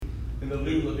in the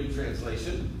New Living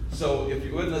Translation. So if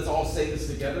you would, let's all say this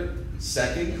together.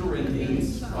 2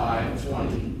 Corinthians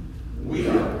 5:20. We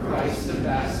are Christ's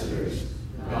ambassadors.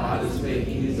 God is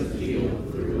making his appeal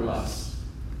through us.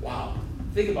 Wow.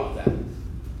 Think about that.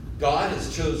 God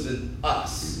has chosen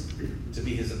us to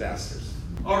be his ambassadors.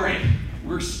 All right.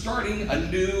 We're starting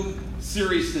a new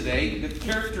series today, the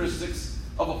characteristics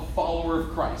of a follower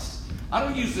of Christ. I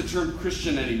don't use the term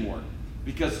Christian anymore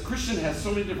because Christian has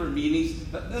so many different meanings.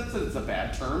 It's a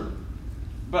bad term.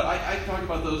 But I talk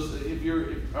about those,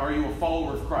 are you a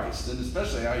follower of Christ? And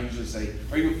especially I usually say,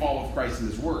 are you a follower of Christ in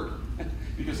his word?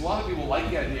 Because a lot of people like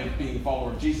the idea of being a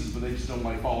follower of Jesus, but they just don't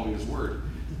like following his word.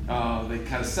 They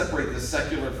kind of separate the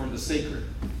secular from the sacred.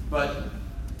 But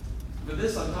for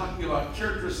this, I'm talking about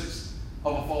characteristics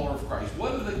of a follower of Christ.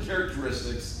 What are the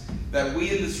characteristics that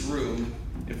we in this room,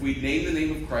 if we name the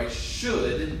name of Christ,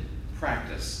 should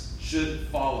practice, should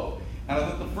follow? And I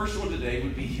thought the first one today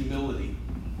would be humility.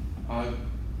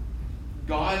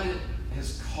 God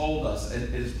has called us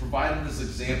and has provided this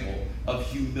example of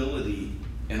humility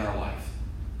in our life.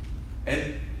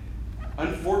 And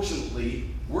unfortunately,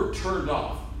 we're turned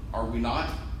off, are we not,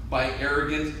 by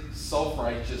arrogant,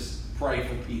 self-righteous,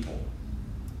 prideful people.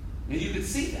 And you can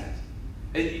see that.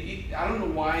 And I don't know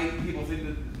why people think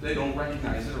that they don't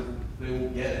recognize it or they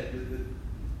won't get it.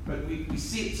 But we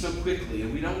see it so quickly,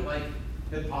 and we don't like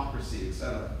hypocrisy,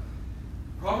 etc.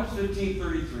 Proverbs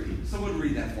 15:33. Someone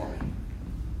read that for me.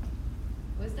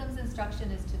 Wisdom's instruction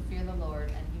is to fear the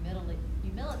Lord, and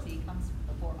humility comes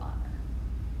before honor.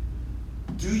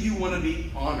 Do you want to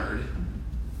be honored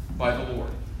by the Lord?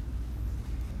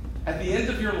 At the end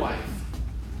of your life,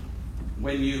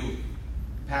 when you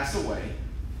pass away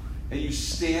and you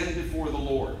stand before the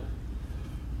Lord,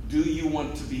 do you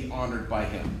want to be honored by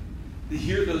him? To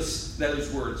hear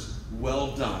those words,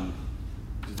 well done,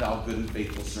 thou good and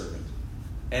faithful servant.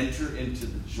 Enter into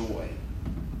the joy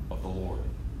of the Lord.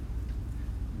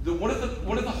 One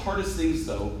of the hardest things,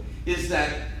 though, is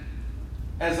that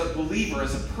as a believer,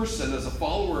 as a person, as a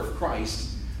follower of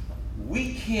Christ,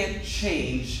 we can't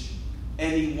change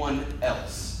anyone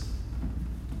else.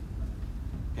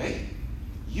 Okay?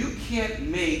 You can't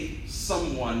make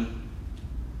someone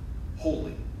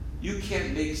holy. You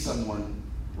can't make someone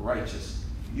righteous.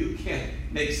 You can't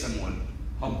make someone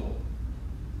humble.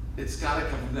 It's got to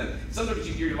come from them.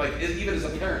 Sometimes you're like, even as a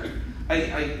parent,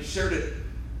 I shared it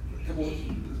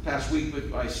this past week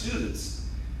with my students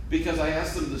because I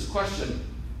asked them this question: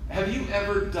 have you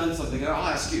ever done something? And I'll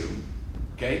ask you,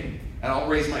 okay? And I'll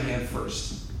raise my hand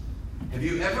first. Have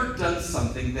you ever done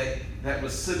something that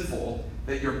was sinful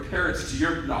that your parents, to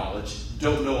your knowledge,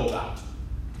 don't know about?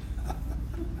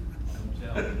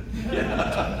 Don't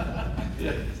tell.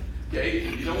 Yeah. Okay?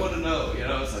 You don't want to know.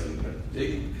 It's like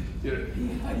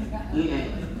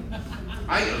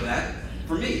I know that.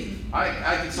 For me,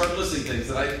 I can start listing things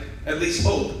that I at least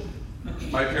hope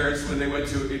my parents, when they went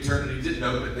to eternity, didn't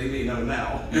know, but they may know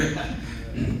now.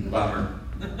 Bummer.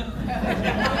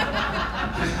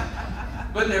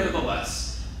 But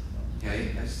nevertheless,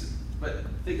 okay. But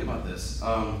think about this.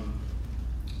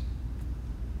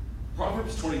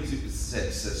 Proverbs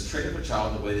 22:6 says, "Train up a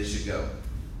child in the way they should go.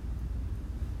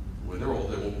 When they're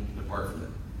old, they won't depart from it."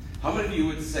 How many of you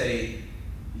would say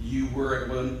you were at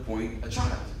one point a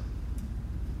child?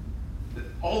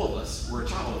 All of us were a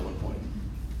child at one point.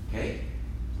 Okay?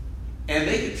 And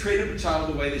they could train up a child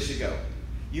the way they should go.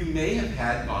 You may have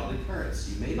had godly parents.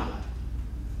 You may not.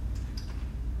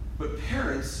 But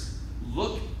parents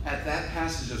look at that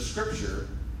passage of Scripture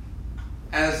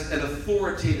as an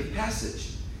authoritative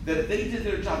passage. That if they did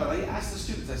their job, and I asked the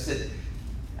students, I said,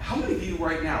 how many of you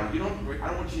right now, I don't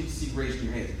want you to see raising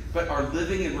your hands, but are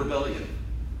living in rebellion?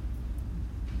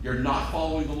 You're not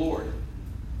following the Lord.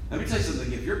 Let me tell you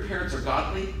something. If your parents are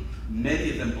godly,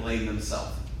 many of them blame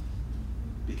themselves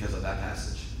because of that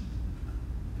passage.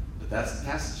 But that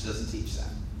passage doesn't teach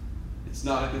that. It's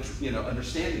not a good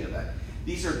understanding of that.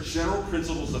 These are general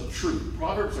principles of truth.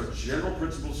 Proverbs are general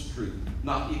principles of truth,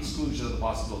 not the exclusion of the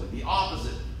possibility. The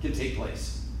opposite can take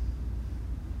place.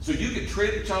 So you can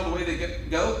train the child the way they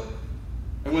go,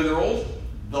 and when they're old,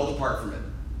 they'll depart from it.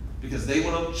 Because they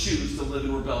want to choose to live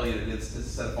in rebellion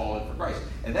instead of following for Christ.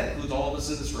 And that includes all of us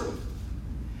in this room.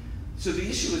 So the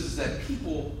issue is that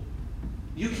people,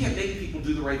 you can't make people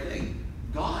do the right thing.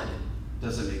 God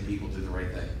doesn't make people do the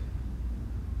right thing.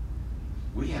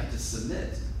 We have to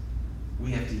submit. We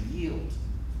have to yield.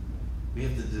 We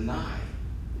have to deny.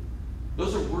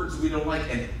 Those are words we don't like.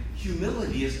 And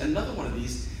humility is another one of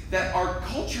these that our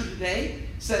culture today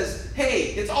says,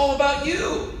 hey, it's all about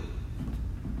you.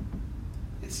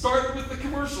 It started with the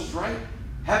commercials, right?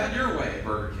 Have it your way,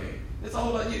 Burger King. It's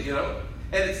all about you,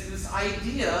 And it's this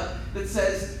idea that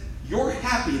says your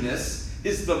happiness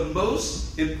is the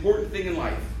most important thing in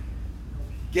life.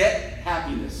 Get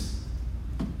happiness.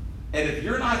 And if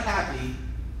you're not happy,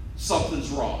 something's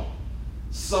wrong.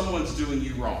 Someone's doing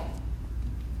you wrong.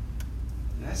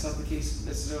 And that's not the case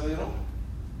necessarily at all.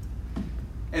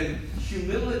 And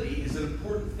humility is an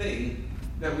important thing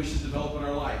that we should develop in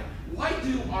our life. Why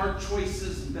do our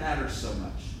choices matter so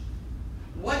much?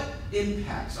 What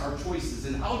impacts our choices,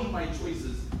 and how do my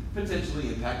choices potentially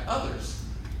impact others?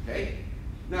 Okay?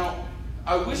 Now,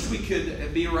 I wish we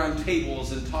could be around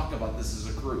tables and talk about this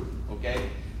as a group, okay?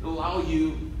 It'll allow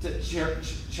you to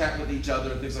chat with each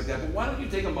other and things like that. But why don't you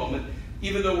take a moment,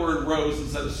 even though we're in rows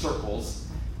instead of circles,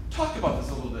 talk about this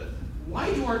a little bit.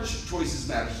 Why do our choices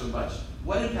matter so much?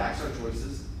 What impacts our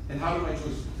choices? And how do my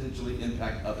choices potentially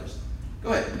impact others?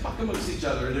 Go ahead, talk amongst each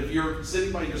other. And if you're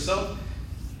sitting by yourself,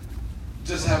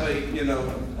 just have a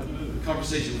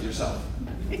conversation with yourself.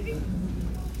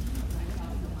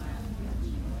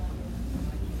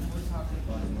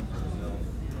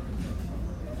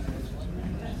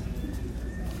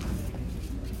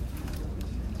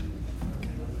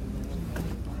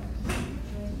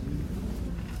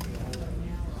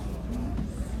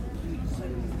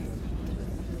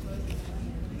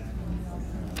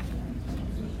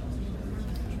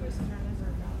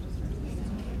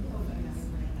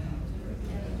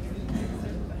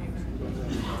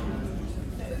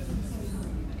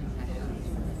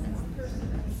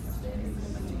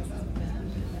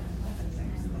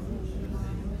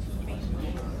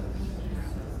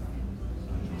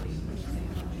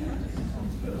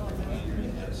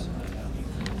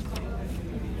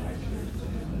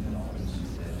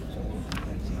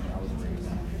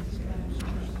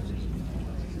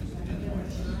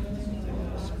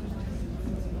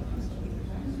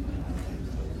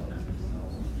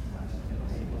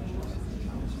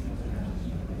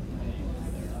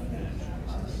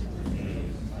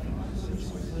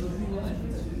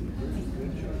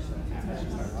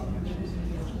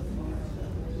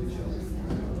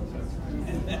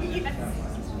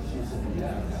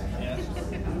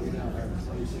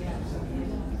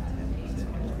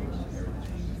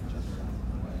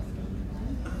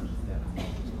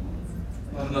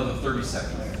 About another 30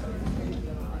 seconds.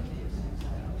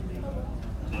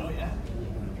 Oh, yeah.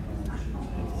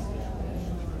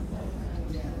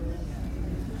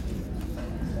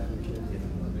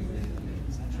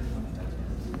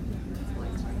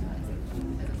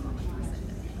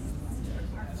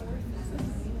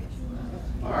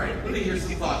 All right, let me hear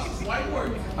some thoughts. Why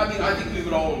work? I mean, I think we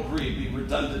would all agree, it'd be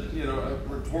redundant, a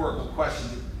rhetorical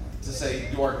question to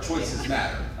say, do our choices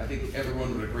matter? I think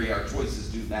everyone would agree our choices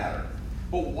do matter.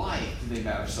 But why do they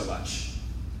matter so much?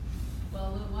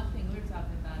 Well, the one thing we're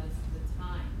talking about is the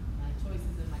time. My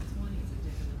choices in my 20s are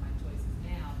different than my choices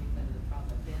now because of the trouble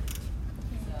I've been through.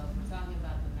 So if we're talking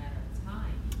about the matter of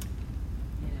time,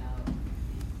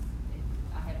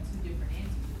 I have two different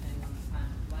answers depending on the time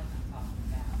of life I'm talking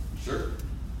about. Sure.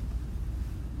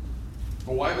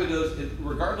 But why would those,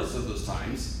 regardless of those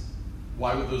times,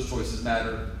 why would those choices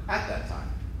matter at that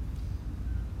time?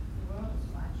 The world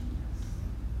is watching us.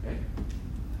 Okay?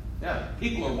 Yeah,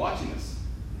 people are watching us.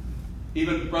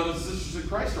 Even brothers and sisters in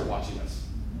Christ are watching us.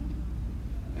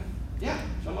 Yeah,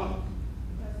 come on.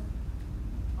 Because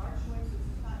our choices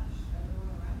touch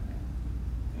everyone around us.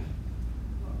 Yeah.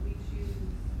 What we choose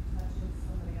touches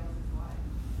somebody else's life.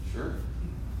 Sure.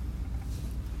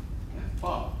 Yeah,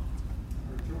 Bob.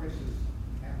 Our choices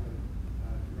have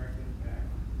a direct impact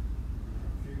on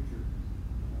our future.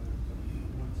 So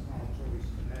one small choice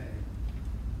today,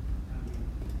 I mean,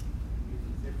 makes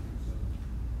a difference of,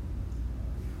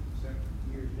 7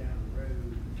 years down the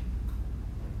road,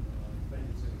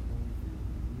 things that are going to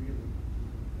really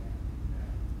impact.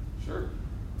 Sure.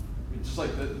 I mean, just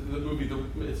like the movie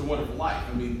It's a Wonderful Life.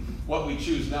 I mean, what we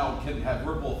choose now can have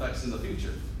ripple effects in the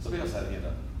future. Somebody else had a hand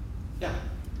up. Yeah.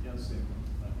 Yeah, the same one.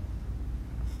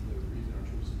 The reason our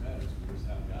choices matter is because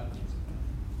how God thinks about it.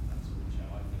 That's how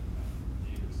I think about it.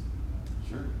 Neighbors think about it.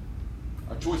 Sure.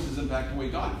 Our choices impact the way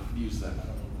God views them. I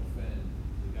don't want to offend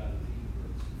the God of the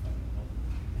universe if I can help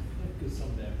it. Because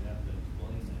someday I'm going to have to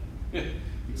explain that.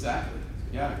 Exactly.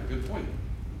 Yeah, good point.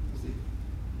 Steve.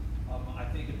 I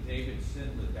think of David's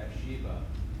sin with Bathsheba,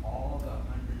 all the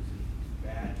hundreds of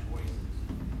bad choices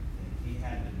that he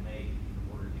had to make in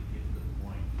order to get to the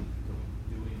point of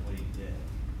doing what he did.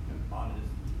 On his,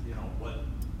 what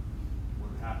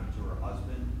would happen to her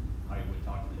husband, how he would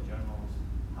talk to the generals,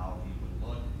 how he would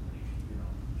look, and he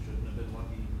shouldn't have been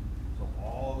looking. So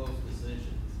all those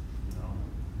decisions,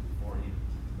 before he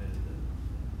committed the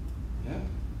Yeah.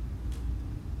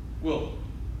 Well,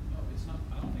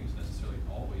 I don't think it's necessarily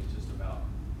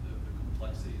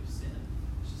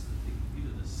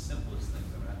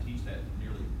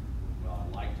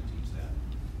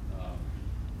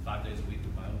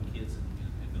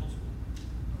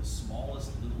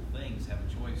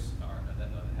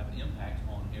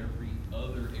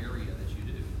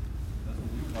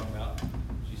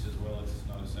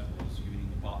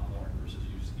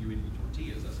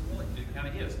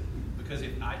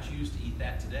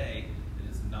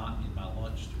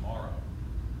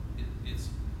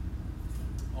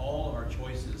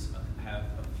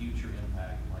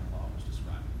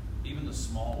the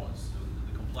small ones. So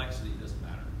the complexity doesn't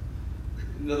matter.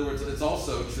 In other words, it's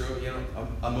also true, you know,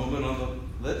 a moment on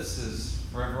the lips is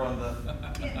forever on the.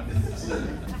 It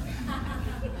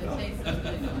tastes so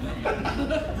good,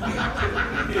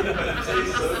 don't It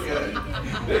tastes so good.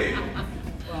 Dave.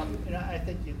 Well, and I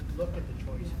think you look at the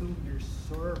choice, who you're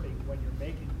serving when you're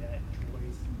making that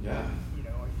choice. Yeah. You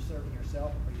know, are you serving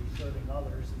yourself, or are you serving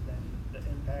others? And then the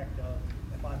impact of,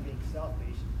 if I'm being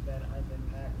selfish, then I'm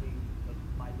impacting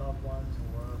my loved ones,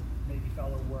 or maybe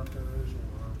fellow workers, or,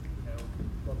 you know,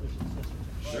 brothers and sisters in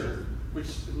Christ. Sure. Which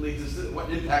leads us to what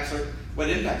impacts our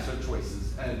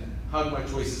choices, and how do my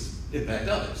choices impact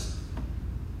others?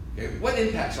 Okay, what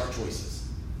impacts our choices?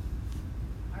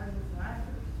 Our desires.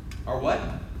 Our what?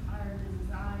 Our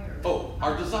desires. Oh,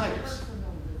 our desires.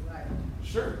 Personal desires.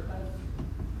 Sure.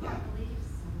 Our beliefs.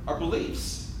 Our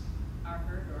beliefs, Our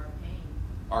hurt or our pain.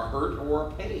 our hurt or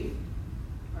our pain,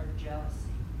 Or jealousy.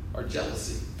 our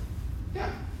jealousy. Yeah.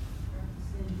 Our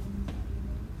decisions.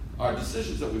 Our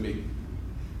decisions that we make.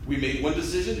 We make one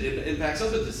decision, it impacts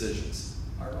other decisions.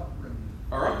 Our upbringing.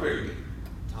 Our upbringing,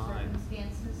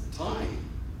 Circumstances. time,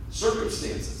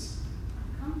 circumstances,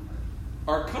 Comfort.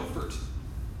 our comfort,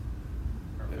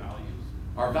 Our values.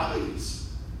 our values.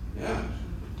 Yeah.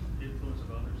 The influence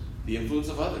of others. The influence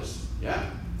of others. Yeah.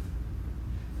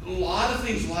 A lot of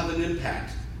things will have an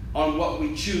impact on what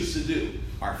we choose to do.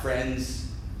 Our friends,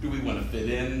 do we want to fit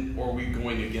in, or are we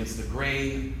going against the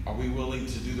grain? Are we willing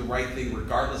to do the right thing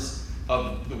regardless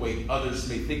of the way others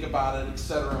may think about it,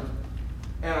 etc.?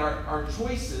 And our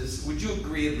choices, would you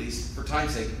agree, at least for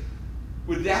time's sake,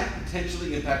 would that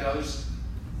potentially impact others?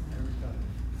 Every time.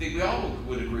 I think we all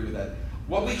would agree with that.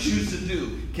 What we choose to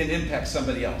do can impact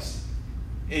somebody else,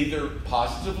 either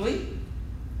positively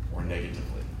or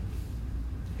negatively.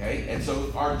 Okay? And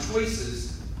so our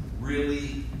choices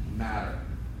really matter.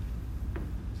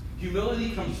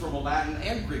 Humility comes from a Latin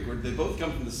and Greek word. They both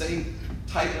come from the same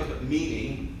type of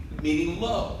meaning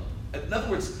low. In other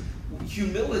words,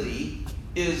 humility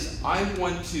is I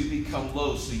want to become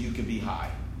low so you can be high,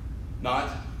 not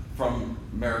from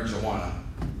marijuana.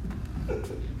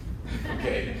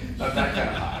 Okay, not that kind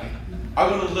of high. I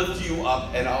want to lift you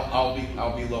up and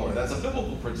I'll be lower. That's a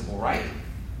biblical principle, right?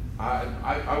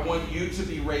 I want you to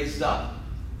be raised up,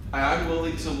 and I'm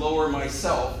willing to lower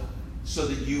myself so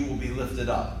that you will be lifted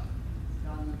up.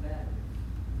 John the Baptist.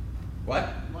 What?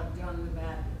 What John the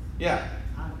Baptist. Yeah.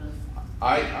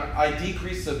 I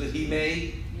decrease so that he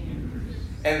may,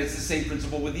 and it's the same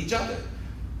principle with each other.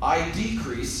 I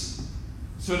decrease,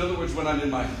 so in other words, when I'm in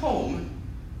my home,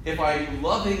 if I'm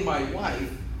loving my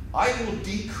wife, I will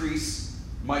decrease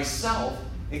myself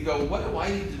and go, what do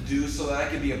I need to do so that I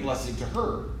can be a blessing to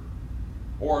her?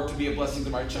 Or to be a blessing to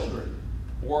my children?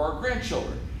 Or our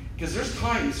grandchildren? Because there's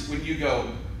times when you go,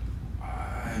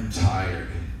 I'm tired.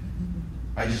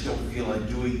 I just don't feel like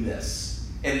doing this.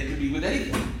 And it could be with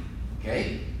anything.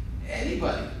 Okay?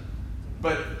 Anybody.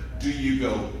 But do you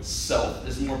go, self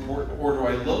is more important? Or do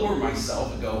I lower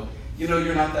myself and go, you know,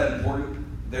 you're not that important.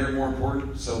 They're more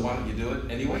important, so why don't you do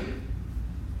it anyway?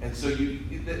 And so but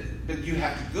you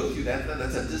have to go through that.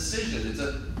 That's a decision. It's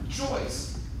a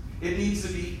choice. It needs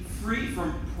to be free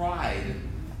from pride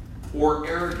or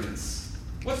arrogance.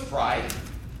 What's pride?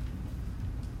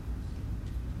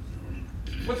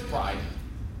 What's pride?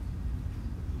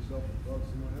 Yourself above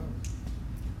someone else.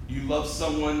 You love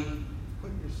someone,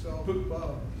 Put yourself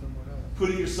above someone else.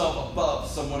 putting yourself above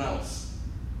someone else.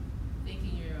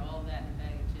 Thinking you're all that in a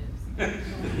bag of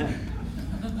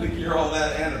chips. Think you're all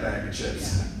that and a bag of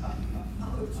chips.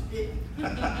 Oh, gee.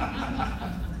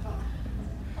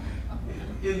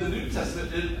 In the New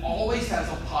Testament, it always has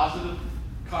a positive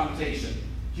connotation.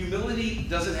 Humility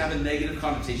doesn't have a negative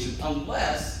connotation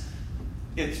unless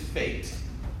it's faked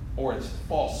or it's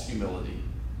false humility.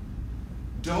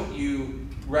 Don't you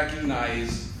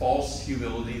recognize false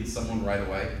humility in someone right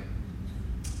away?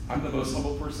 I'm the most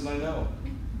humble person I know.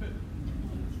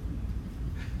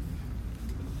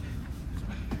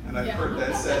 And I've heard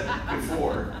that said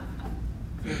before.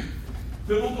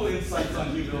 Biblical insights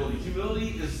on humility. Humility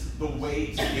is the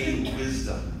way to gain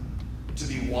wisdom, to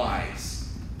be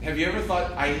wise. Have you ever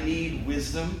thought, I need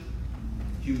wisdom?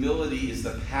 Humility is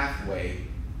the pathway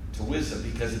to wisdom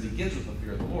because it begins with the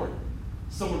fear of the Lord.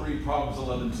 Someone read Proverbs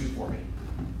 11:2 for me.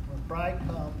 When pride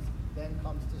comes, then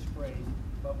comes disgrace,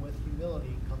 but with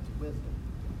humility comes wisdom.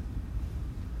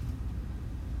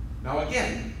 Now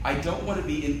again, I don't want to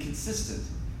be inconsistent.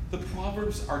 The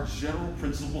Proverbs are general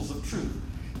principles of truth.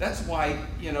 That's why,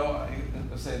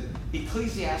 I said,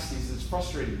 Ecclesiastes is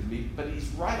frustrating to me, but he's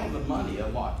right on the money with a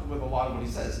lot of what he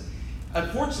says.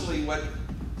 Unfortunately, what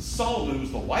Solomon, who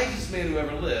was the wisest man who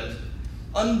ever lived,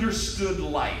 understood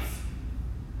life.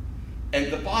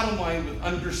 And the bottom line with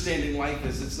understanding life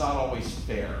is it's not always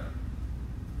fair.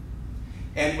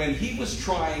 And when he was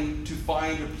trying to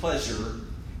find a pleasure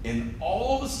in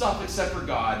all the stuff except for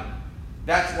God,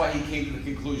 that's why he came to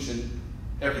the conclusion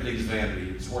everything's vanity,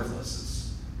 it's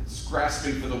worthless, it's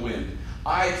grasping for the wind.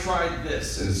 I tried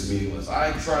this and it's meaningless.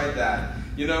 I tried that.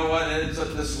 You know what? It ends up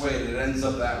this way and it ends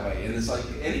up that way. And it's like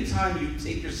anytime you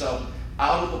take yourself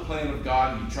out of the plan of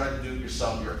God and you try to do it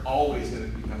yourself, you're always going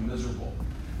to become miserable.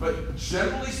 But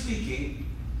generally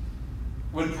speaking,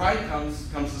 when pride comes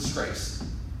disgrace.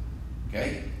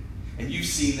 Okay? And you've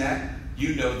seen that,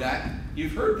 you know that,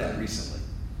 you've heard that recently.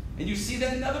 And you see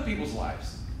that in other people's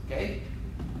lives. Okay?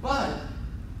 But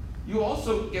you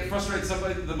also get frustrated.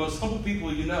 Somebody, the most humble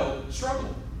people you know,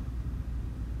 struggle.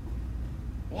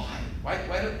 Why?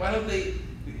 Why don't they?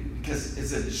 Because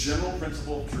it's a general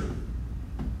principle of truth.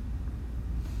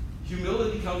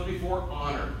 Humility comes before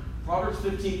honor. Proverbs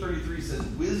 15:33 says,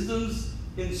 wisdom's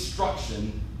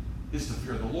instruction is to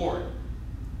fear the Lord.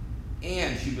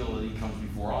 And humility comes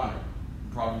before honor.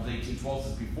 Proverbs 18:12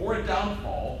 says, before a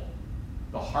downfall,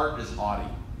 the heart is haughty.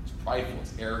 It's prideful.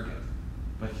 It's arrogant.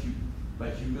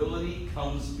 But humility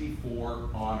comes before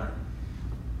honor.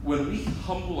 When we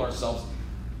humble ourselves,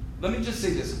 let me just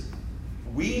say this.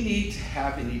 We need to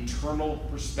have an eternal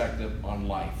perspective on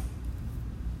life.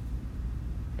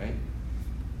 Okay?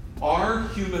 Our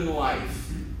human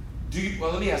life,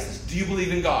 let me ask this. Do you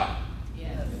believe in God?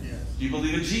 Yes. Do you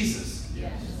believe in Jesus?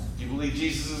 Yes. Do you believe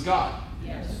Jesus is God?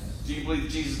 Yes. Do you believe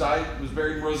Jesus died, was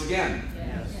buried, and rose again?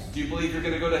 Yes. Do you believe you're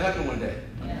going to go to heaven one day?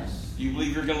 Yes. Do you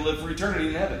believe you're going to live for eternity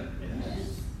in heaven?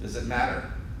 Yes. Does it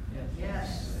matter?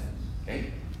 Yes.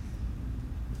 Okay?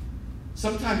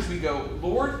 Sometimes we go,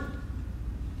 Lord,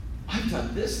 I've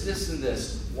done this, this, and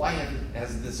this. Why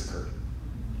hasn't this occurred?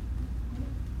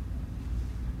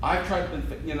 I've tried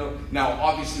to, now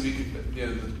obviously we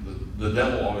could, the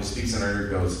devil always speaks in our ear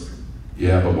and goes,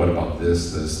 yeah, but what about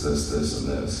this, this, this, this, and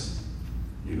this?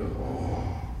 You go,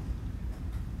 oh.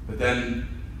 But then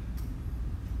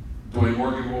Dwayne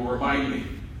Morgan will remind me.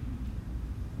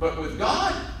 But with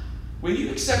God, when you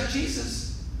accept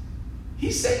Jesus,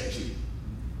 He saved you.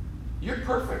 You're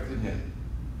perfect in Him.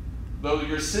 Though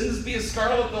your sins be as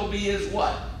scarlet, they'll be as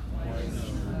what?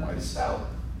 White as snow.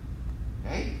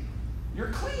 Okay?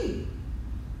 You're clean.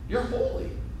 You're holy.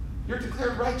 You're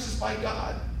declared righteous by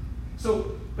God.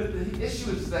 So, but the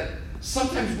issue is that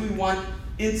sometimes we want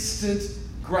instant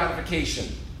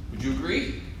gratification. Would you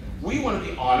agree? We want to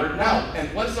be honored now.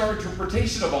 And what is our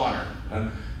interpretation of honor?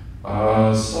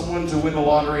 Someone to win the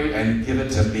lottery and give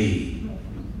it to me.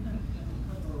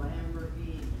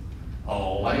 A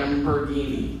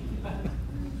Lamborghini.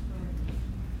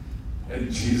 And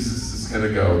Jesus is going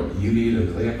to go, you need a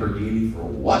Lamborghini for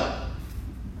what?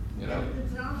 Yeah,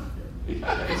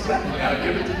 exactly. I'll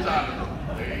give it to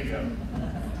Jonathan. There you go.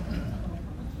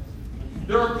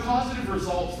 There are positive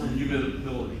results from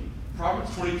humility.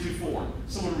 Proverbs 22:4.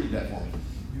 Someone read that for me.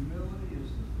 Humility is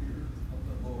the fear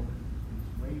of the Lord. Its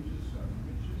wages are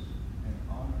riches and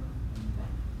honor and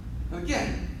life.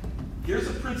 Again, here's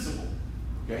a principle.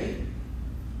 Okay?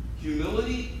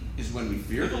 Humility is when we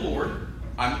fear the Lord.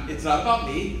 It's not about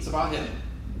me, it's about Him.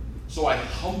 So I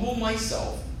humble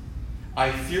myself. I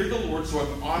fear the Lord, so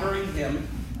I'm honoring Him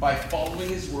by following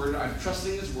His word. I'm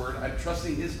trusting His word. I'm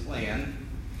trusting His plan.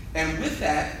 And with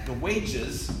that, the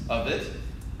wages of it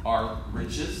are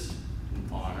riches,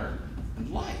 and honor, and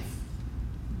life.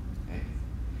 Okay?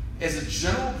 As a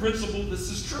general principle, this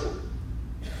is true.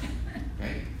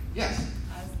 Okay? Yes?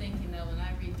 I was thinking though, when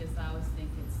I read this, I always think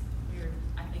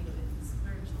I think of it in a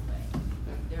spiritual way.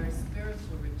 There are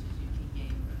spiritual riches you can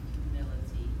gain from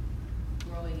humility,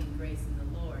 growing in grace in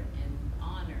the Lord, and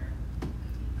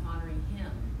honoring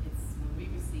Him. It's when we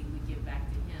receive, we give back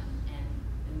to Him,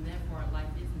 and therefore our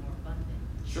life is more abundant.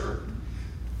 Sure.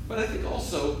 But I think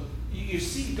also, you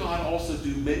see God also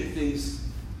do many things,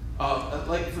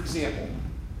 like for example,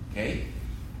 okay,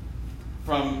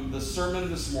 from the sermon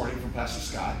this morning from Pastor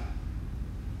Scott,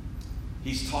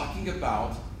 he's talking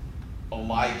about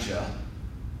Elijah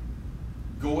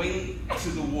going to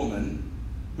the woman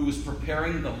who was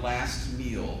preparing the last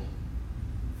meal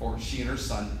for she and her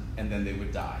son, and then they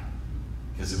would die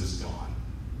because it was gone.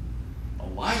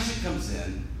 Elijah comes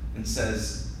in and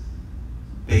says,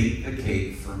 bake a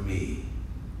cake for me.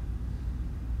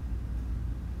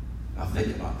 Now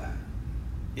think about that.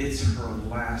 It's her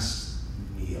last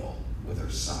meal with her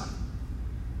son.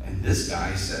 And this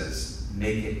guy says,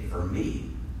 make it for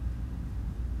me.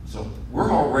 So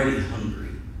we're already hungry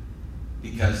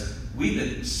because we've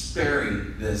been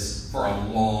sparing this for a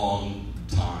long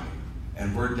time.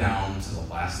 And we're down to the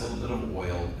last little bit of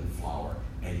oil and flour.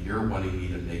 and you're wanting me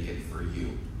to make it for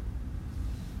you.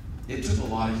 It took a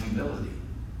lot of humility.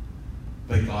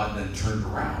 But God then turned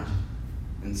around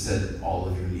and said, all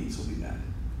of your needs will be met.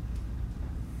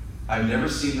 I've never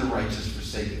seen the righteous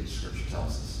forsaken, Scripture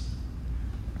tells us.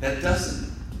 That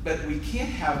doesn't, but we can't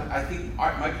have, I think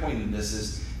my point in this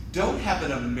is, don't have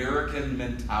an American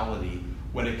mentality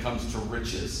when it comes to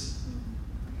riches.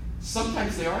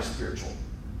 Sometimes they are spiritual.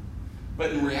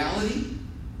 But in reality,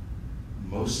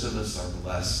 most of us are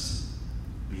blessed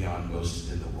beyond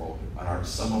most in the world. And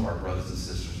some of our brothers and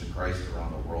sisters in Christ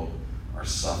around the world are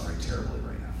suffering terribly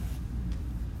right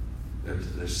now.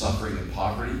 They're suffering in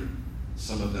poverty.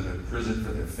 Some of them in prison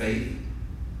for their faith.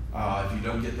 If you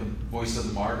don't get the Voice of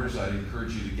the Martyrs, I'd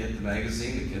encourage you to get the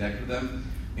magazine and connect with them.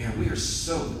 Man, we are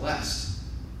so blessed.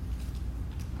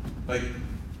 Like,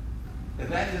 and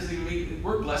that doesn't even mean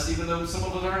we're blessed even though some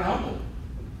of us aren't humble.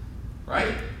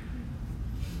 Right?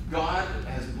 God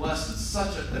has blessed in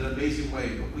such an amazing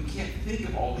way, but we can't think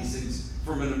of all these things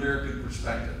from an American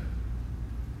perspective.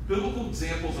 Biblical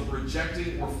examples of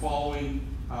rejecting or following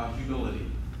humility.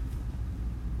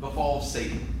 The fall of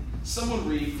Satan. Someone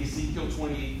read Ezekiel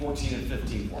 28, 14, and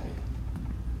 15 for me.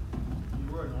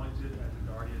 You were anointed as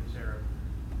a guardian cherub,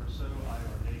 for so I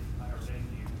ordained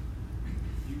you.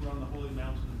 You were on the holy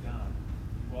mountain of God.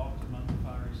 You walked among the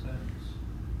fiery stones.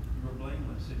 You were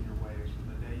blameless in your ways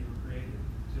from the day you were created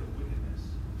until wickedness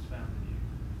was found in you.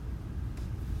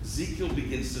 Ezekiel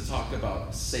begins to talk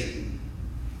about Satan.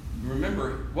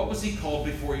 Remember, what was he called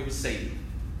before he was Satan?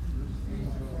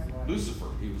 Lucifer.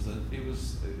 He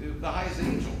was the highest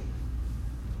angel.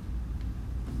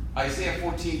 Isaiah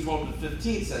 14, 12 to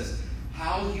 15 says,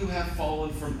 how you have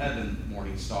fallen from heaven,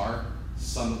 morning star,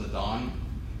 son of the dawn.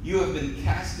 You have been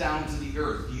cast down to the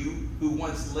earth, you who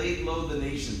once laid low the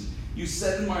nations. You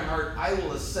said in my heart, I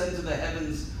will ascend to the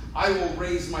heavens. I will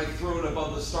raise my throne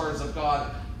above the stars of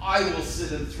God. I will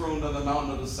sit enthroned on the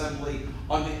mountain of assembly,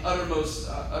 on the utmost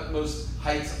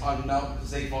heights on Mount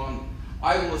Zaphon.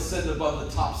 I will ascend above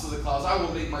the tops of the clouds. I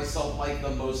will make myself like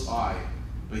the Most High.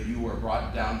 But you were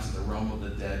brought down to the realm of the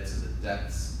dead, to the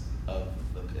depths of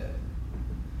the pit.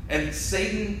 And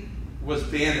Satan was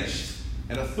banished,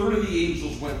 and a third of the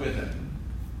angels went with him.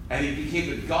 And he became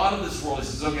the god of this world. He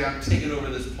says, okay, I'm taking over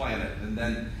this planet. And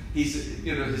then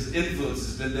his influence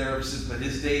has been there ever since, but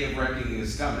his day of reckoning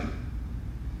is coming.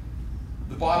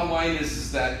 The bottom line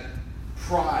is that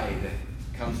pride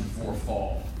comes before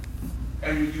fall.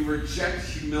 And when you reject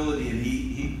humility, and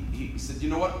he said, you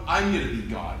know what? I'm going to be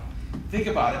God. Think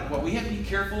about it. What we have to be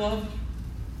careful of,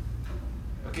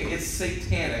 okay, it's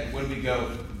satanic when we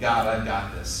go, God, I've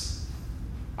got this.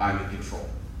 I'm in control.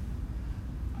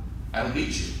 I don't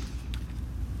need you.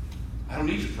 I don't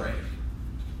need you to pray.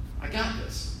 I got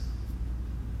this.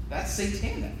 That's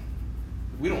satanic.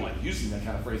 We don't like using that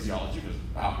kind of phraseology because,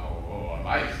 I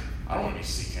don't want to be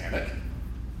satanic.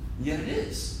 Yet it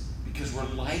is, because we're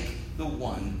like the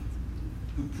one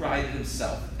who prided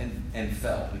himself and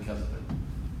fell because of it.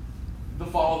 The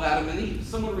fall of Adam and Eve.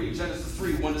 Someone read Genesis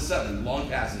 3, 1 to 7, long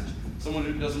passage. Someone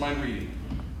who doesn't mind reading.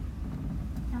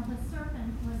 Now the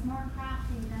serpent was more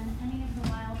crafty than any of the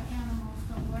wild animals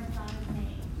the Lord God had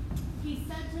made. He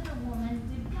said to the woman,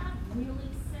 did God really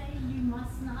say you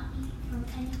must not eat from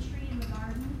any tree in the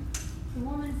garden? The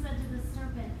woman said to the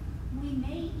serpent, we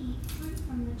may eat fruit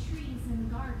from the trees in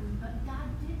the garden, but God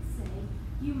did say,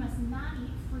 you must not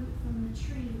eat fruit from the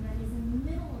tree that is in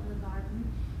the middle of the garden,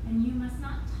 and you must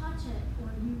not touch it,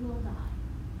 or you will die.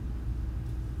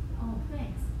 Oh,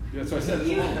 thanks. That's what I said.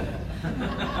 You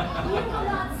will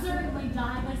not certainly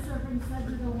die, the serpent said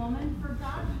to the woman, for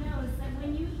God knows that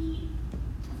when you eat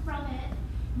from it,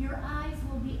 your eyes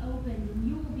will be opened, and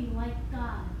you will be like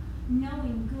God,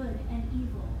 knowing good and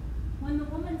evil. When the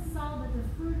woman saw that the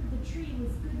fruit of the tree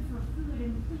was good for food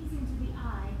and pleasing to the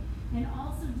eye, and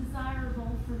also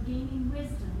desirable for gaining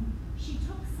wisdom, she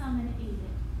took some and ate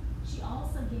it. She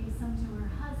also gave some to her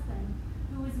husband,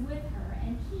 who was with her,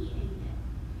 and he ate it.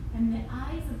 And the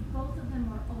eyes of both of them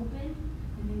were opened,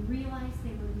 and they realized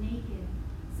they were naked.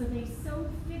 So they sewed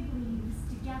fig leaves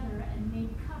together and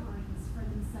made coverings for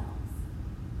themselves.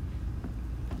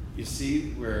 You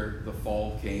see where the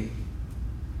fall came?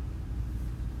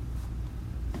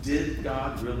 Did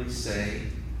God really say,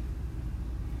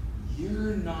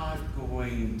 you're not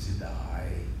going to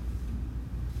die.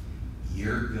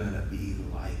 You're going to be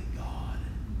like God.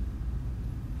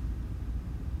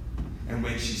 And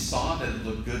when she saw that it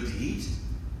looked good to eat,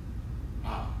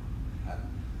 wow,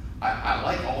 I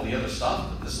like all the other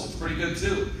stuff, but this looks pretty good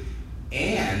too.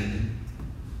 And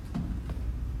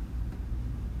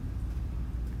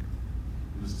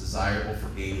it was desirable for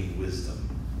gaining wisdom.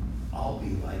 I'll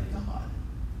be like God.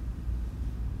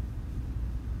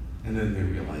 and then they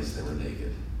realized they were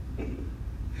naked.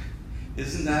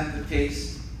 Isn't that the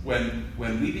case? When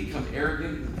we become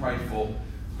arrogant and prideful,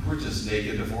 we're just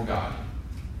naked before God.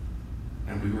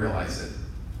 And we realize it.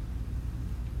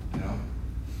 You know?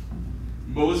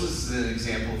 Moses is an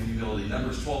example of humility.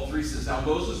 Numbers 12:3 says, now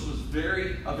Moses was a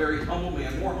very humble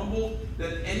man, more humble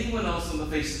than anyone else on the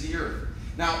face of the earth.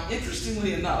 Now,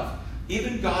 interestingly enough,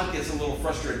 even God gets a little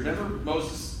frustrated. Remember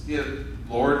Moses,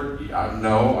 Lord,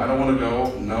 no, I don't want to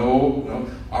go. No.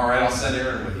 All right, I'll send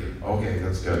Aaron with you. Okay,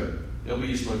 that's good. He'll be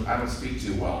used to it. I don't speak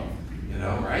too well.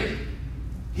 Right?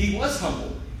 He was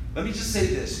humble. Let me just say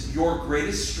this. Your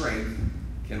greatest strength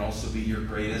can also be your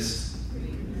greatest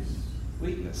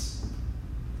weakness.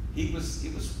 He was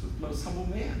the most humble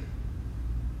man.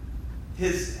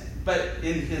 But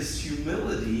in his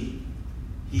humility,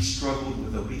 he struggled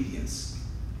with obedience.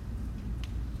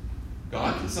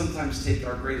 God can sometimes take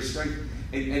our greatest strength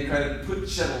and kind of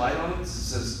shed a light on it and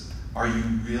says, are you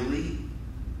really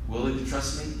willing to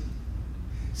trust me?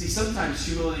 See, sometimes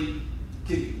humility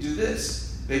can do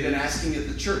this. They've been asking at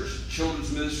the church,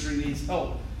 children's ministry needs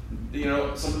help.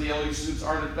 Some of the elder students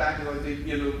aren't back like they,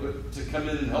 to come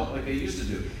in and help like they used to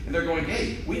do. And they're going,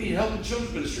 hey, we need help in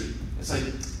children's ministry. It's like,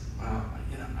 well,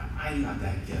 I'm not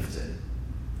that gifted.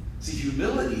 See,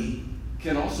 humility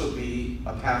can also be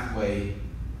a pathway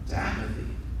to apathy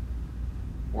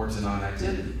or to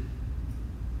non-activity.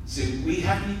 See, we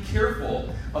have to be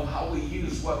careful of how we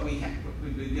use what we've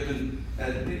been given.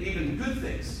 Even good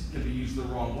things can be used the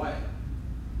wrong way.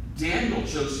 Daniel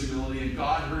chose humility, and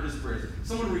God heard his prayers.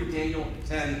 Someone read Daniel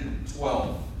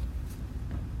 10:12.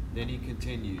 Then he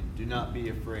continued, do not be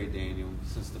afraid, Daniel,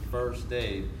 since the first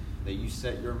day that you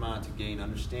set your mind to gain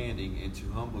understanding and to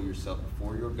humble yourself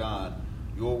before your God,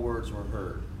 your words were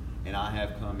heard, and I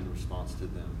have come in response to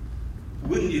them.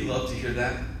 Wouldn't you love to hear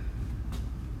that?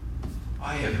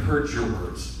 I have heard your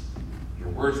words. Your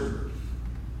words were heard.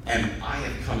 And I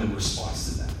have come in response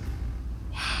to them.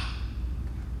 Wow.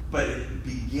 But it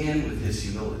began with his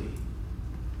humility.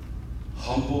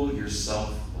 Humble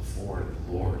yourself before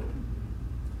the Lord,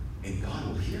 and God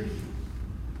will hear you.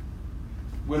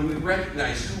 When we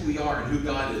recognize who we are and who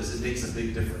God is, it makes a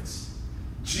big difference.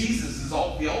 Jesus is the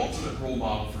ultimate role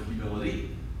model for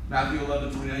humility. Matthew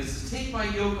 11:29 says, take my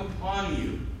yoke upon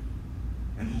you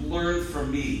and learn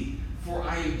from me, for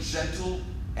I am gentle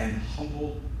and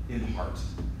humble in heart,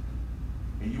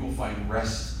 and you will find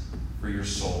rest for your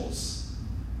souls.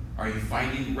 Are you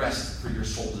finding rest for your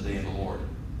soul today in the Lord?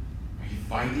 Are you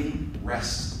finding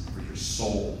rest for your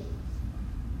soul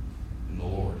in the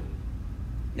Lord?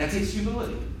 That takes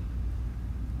humility.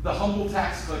 The humble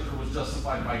tax collector was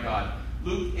justified by God.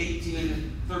 Luke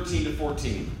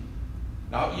 18:13-14.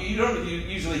 Now, you don't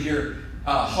usually hear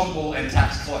humble and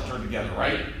tax collector together,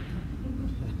 right?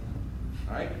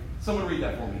 All right? Someone read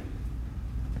that for me.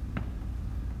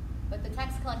 But the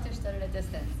tax collector stood at a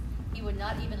distance. He would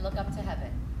not even look up to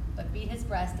heaven, but beat his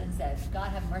breast and said,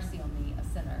 God have mercy on me, a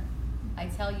sinner. I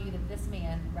tell you that this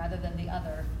man, rather than the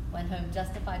other, went home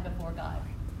justified before God.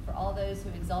 For all those who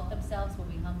exalt themselves will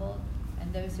be humbled,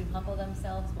 and those who humble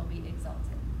themselves will be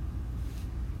exalted.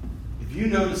 If you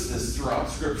notice this throughout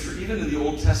Scripture, even in the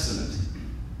Old Testament,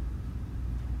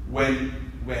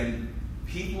 when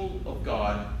people of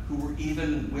God who were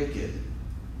even wicked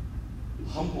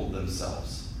humbled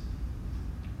themselves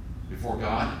before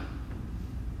God,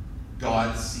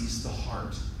 God sees the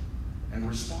heart and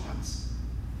responds.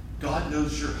 God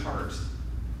knows your heart.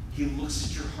 He looks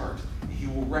at your heart. He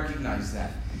will recognize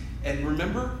that. And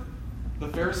remember the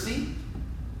Pharisee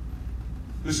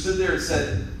who stood there and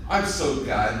said, I'm so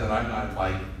glad that I'm not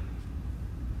like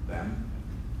them.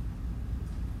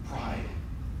 Pride.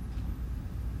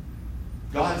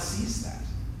 God sees that.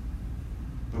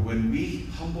 But when we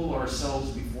humble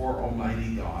ourselves before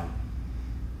Almighty God,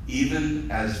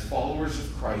 even as followers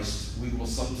of Christ, we will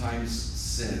sometimes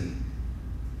sin.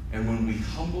 And when we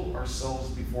humble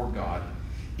ourselves before God,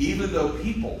 even though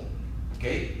people,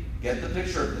 okay, get the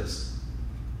picture of this,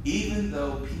 even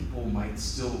though people might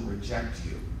still reject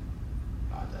you,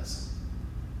 God doesn't.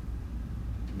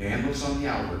 Man looks on the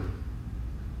outward,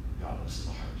 God looks at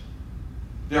the heart.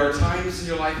 There are times in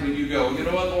your life when you go, you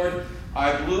know what, Lord,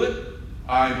 I blew it.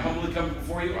 I'm humbly coming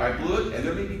before you. I blew it. And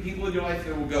there may be people in your life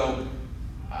that will go,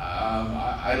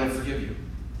 I don't forgive you.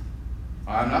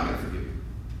 I'm not going to forgive you.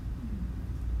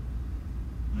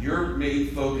 Your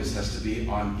main focus has to be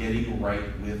on getting right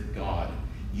with God.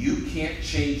 You can't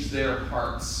change their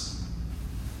hearts,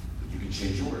 but you can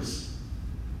change yours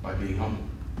by being humble.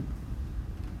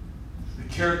 The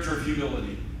character of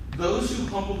humility. Those who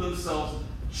humble themselves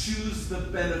choose the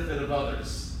benefit of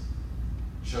others.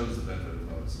 Chose the benefit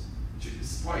of others.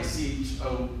 It's probably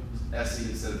CHOSE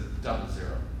instead of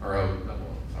 00, or O double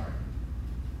O, sorry.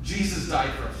 Jesus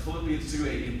died for us, Philippians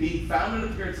 2:8. And being found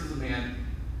in appearance as a man,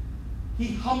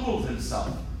 he humbled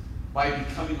himself by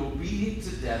becoming obedient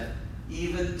to death,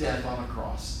 even death on a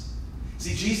cross.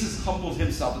 See, Jesus humbled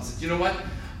himself and said, you know what?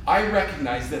 I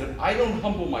recognize that if I don't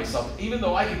humble myself, even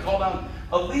though I can call down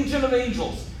a legion of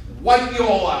angels, wipe you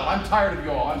all out. I'm tired of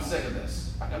you all. I'm sick of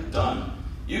this. I'm done.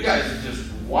 You guys are just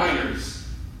whiners.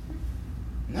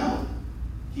 No.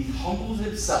 He humbled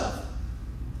himself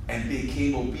and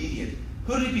became obedient.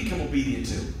 Who did he become obedient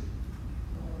to?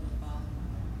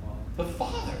 The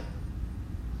Father.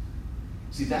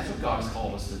 See, that's what God has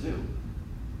called us to do.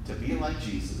 To be like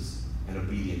Jesus and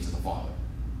obedient to the Father.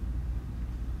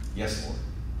 Yes, Lord.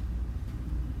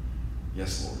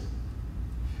 Yes, Lord.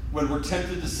 When we're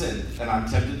tempted to sin, and I'm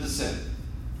tempted to sin,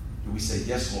 do we say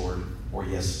yes, Lord, or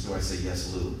yes? Do I say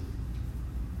yes, Lou?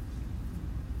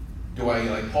 Do I,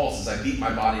 like Paul says, I beat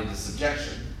my body into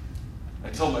subjection? I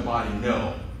tell my body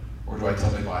no, or do I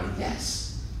tell my body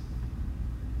yes?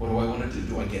 What do I want to do?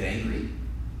 Do I get angry?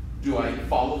 Do I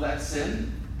follow that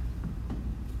sin?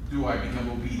 Do I become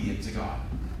obedient to God?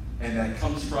 And that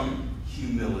comes from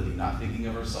humility, not thinking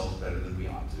of ourselves better than we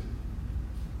ought to.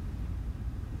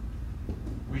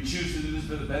 We choose to do this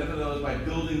for the benefit of others by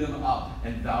building them up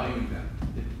and valuing them.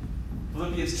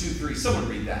 Philippians 2:3. Someone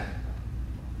read that.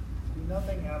 Do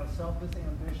nothing out of selfish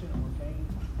ambition or vain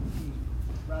conceit.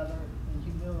 Rather, in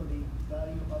humility,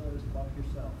 value others above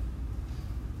yourself.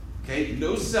 Okay,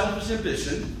 no selfish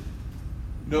ambition,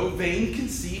 no vain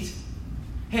conceit.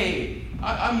 Hey,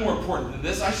 I'm more important than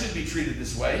this. I should be treated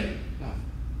this way. No.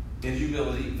 In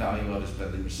humility, value others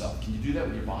better than yourself. Can you do that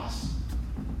with your boss?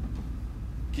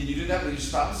 Can you do that with your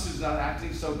spouse who's not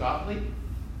acting so godly?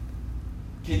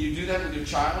 Can you do that with your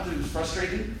child who's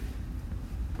frustrated?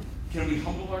 Can we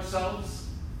humble ourselves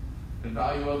and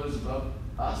value others above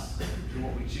us in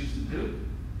what we choose to do?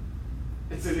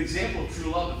 It's an example of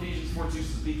true love. Ephesians 4:2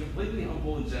 says, be completely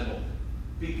humble and gentle.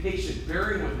 Be patient,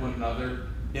 bearing with one another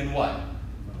in what?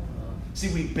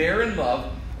 See, we bear in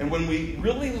love, and when we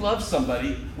really love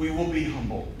somebody, we will be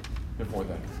humble before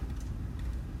them.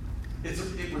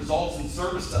 It results in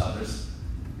service to others.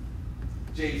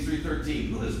 James 3:13,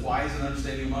 who is wise and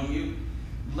understanding among you?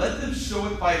 Let them show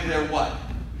it by their what?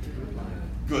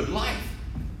 Good life.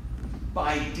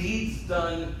 By deeds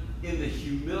done in the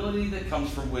humility that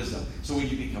comes from wisdom. So when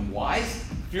you become wise,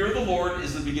 fear of the Lord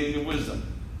is the beginning of wisdom.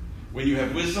 When you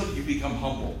have wisdom, you become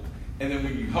humble. And then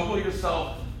when you humble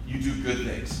yourself, you do good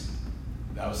things.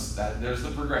 There's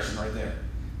the progression right there.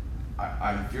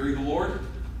 I'm fearing the Lord.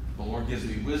 The Lord gives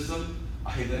me wisdom.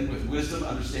 I then, with wisdom,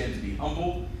 understand to be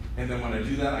humble. And then when I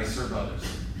do that, I serve others.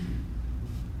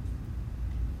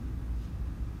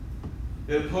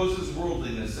 It opposes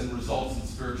worldliness and results in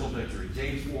spiritual victory.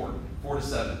 James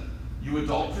 4:4-7. You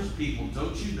adulterous people,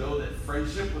 don't you know that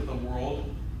friendship with the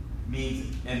world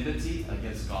means enmity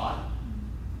against God?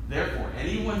 Therefore,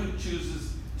 anyone who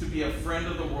chooses to be a friend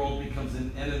of the world becomes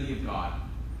an enemy of God.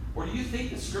 Or do you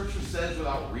think the Scripture says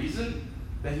without reason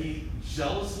that he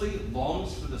jealously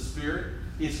longs for the Spirit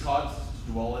he has caused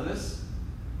to dwell in us?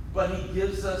 But he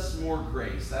gives us more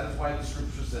grace. That is why the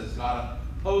Scripture says God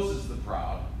opposes the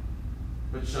proud,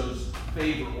 but shows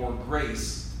favor or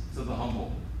grace to the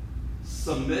humble.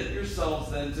 Submit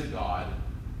yourselves then to God,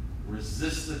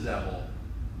 resist the devil,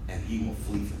 and he will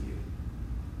flee from you.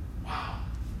 Wow,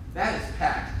 that is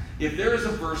packed. If there is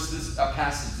a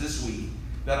passage this week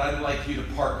that I'd like you to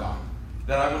park on,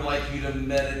 that I would like you to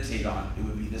meditate on, it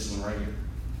would be this one right here.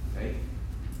 Okay?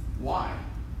 Why?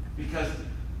 Because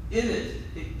in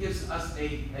it gives us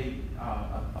a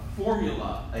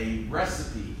formula, a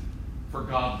recipe for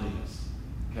godliness.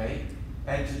 Okay?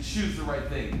 And to choose the right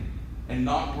thing and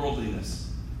not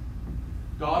worldliness.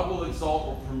 God will exalt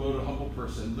or promote a humble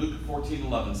person. Luke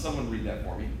 14:11. Someone read that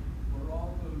for me. For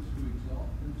all those who exalt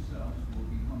themselves will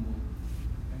be humbled,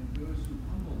 and those who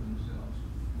humble themselves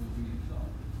will be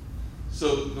exalted.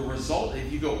 So the result,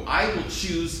 if you go, I will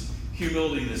choose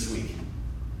humility this week.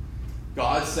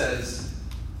 God says,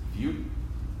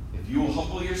 if you will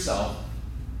humble yourself,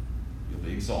 you'll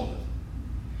be exalted.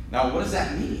 Now, what does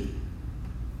that mean?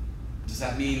 Does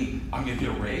that mean I'm going to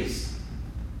get a raise?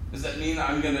 Does that mean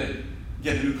I'm going to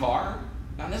get a new car?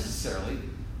 Not necessarily.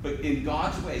 But in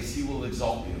God's ways, he will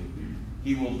exalt you.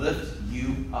 He will lift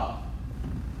you up.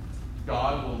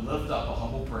 God will lift up a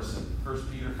humble person. 1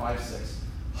 Peter 5:6.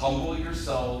 Humble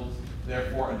yourselves,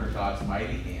 therefore, under God's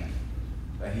mighty hand,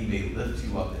 that he may lift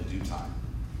you up in due time.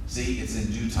 See, it's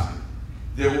in due time.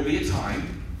 There will be a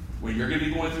time when you're going to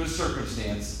be going through a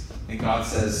circumstance, and God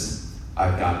says,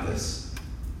 I've got this.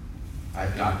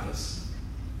 I've got this.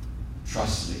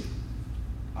 Trust me,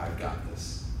 I've got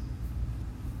this.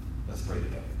 Let's pray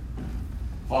together.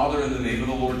 Father, in the name of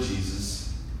the Lord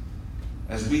Jesus,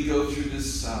 as we go through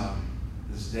this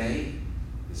day,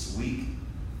 this week,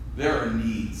 there are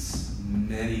needs,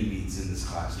 many needs in this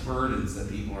class, burdens that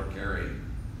people are carrying,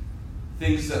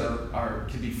 things that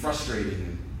can be frustrating.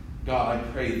 And God, I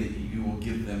pray that you will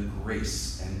give them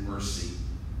grace and mercy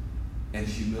and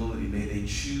humility. May they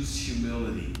choose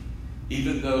humility,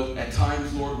 even though at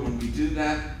times, Lord, when we do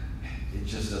that, it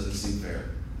just doesn't seem fair.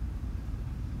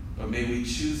 But may we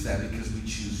choose that because we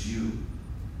choose you.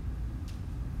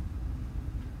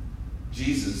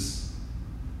 Jesus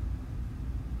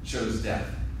chose death,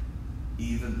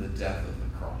 even the death of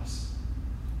the cross.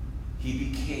 He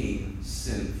became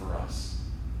sin for us,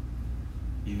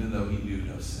 even though he knew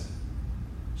no sin,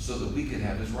 so that we could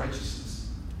have his righteousness.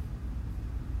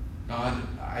 God,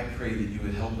 I pray that you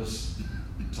would help us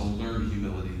to learn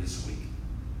humility this week.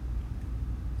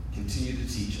 Continue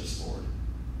to teach us, Lord,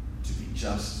 to be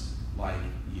just like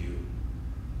you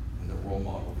and the role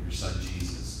model of your Son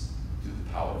Jesus through the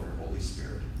power of your Holy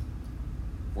Spirit.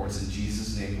 For it's in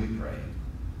Jesus' name we pray.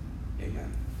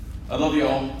 Amen. I love you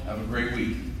all. Have a great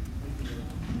week.